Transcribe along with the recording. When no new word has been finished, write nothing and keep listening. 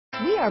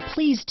We are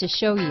pleased to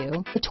show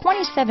you the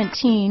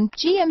 2017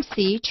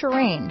 GMC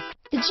Terrain.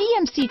 The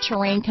GMC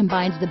Terrain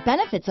combines the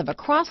benefits of a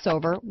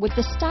crossover with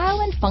the style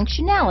and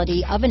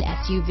functionality of an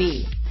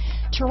SUV.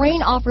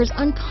 Terrain offers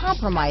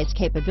uncompromised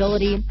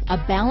capability, a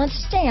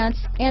balanced stance,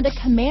 and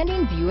a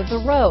commanding view of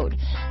the road,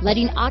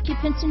 letting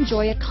occupants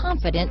enjoy a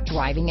confident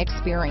driving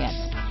experience.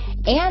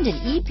 And an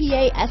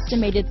EPA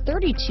estimated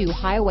 32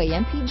 highway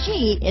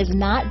MPG is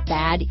not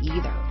bad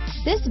either.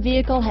 This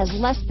vehicle has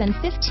less than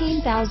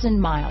 15,000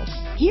 miles.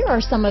 Here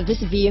are some of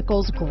this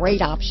vehicle's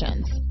great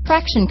options: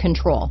 traction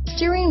control,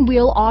 steering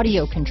wheel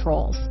audio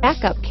controls,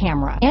 backup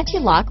camera,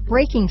 anti-lock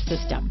braking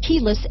system,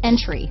 keyless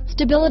entry,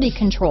 stability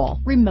control,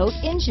 remote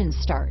engine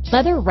start,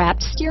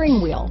 leather-wrapped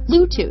steering wheel,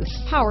 Bluetooth,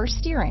 power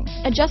steering,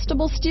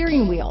 adjustable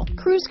steering wheel,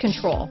 cruise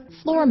control,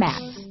 floor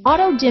mats,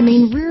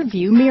 auto-dimming rear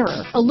view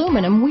mirror,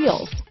 aluminum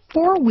wheels,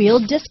 four-wheel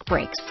disc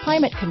brakes,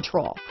 climate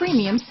control,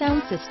 premium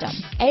sound system,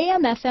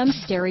 AM/FM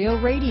stereo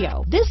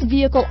radio. This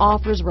vehicle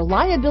offers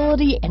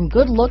reliability and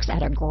good looks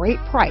at a great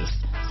price.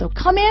 So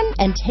come in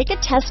and take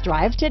a test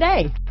drive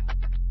today.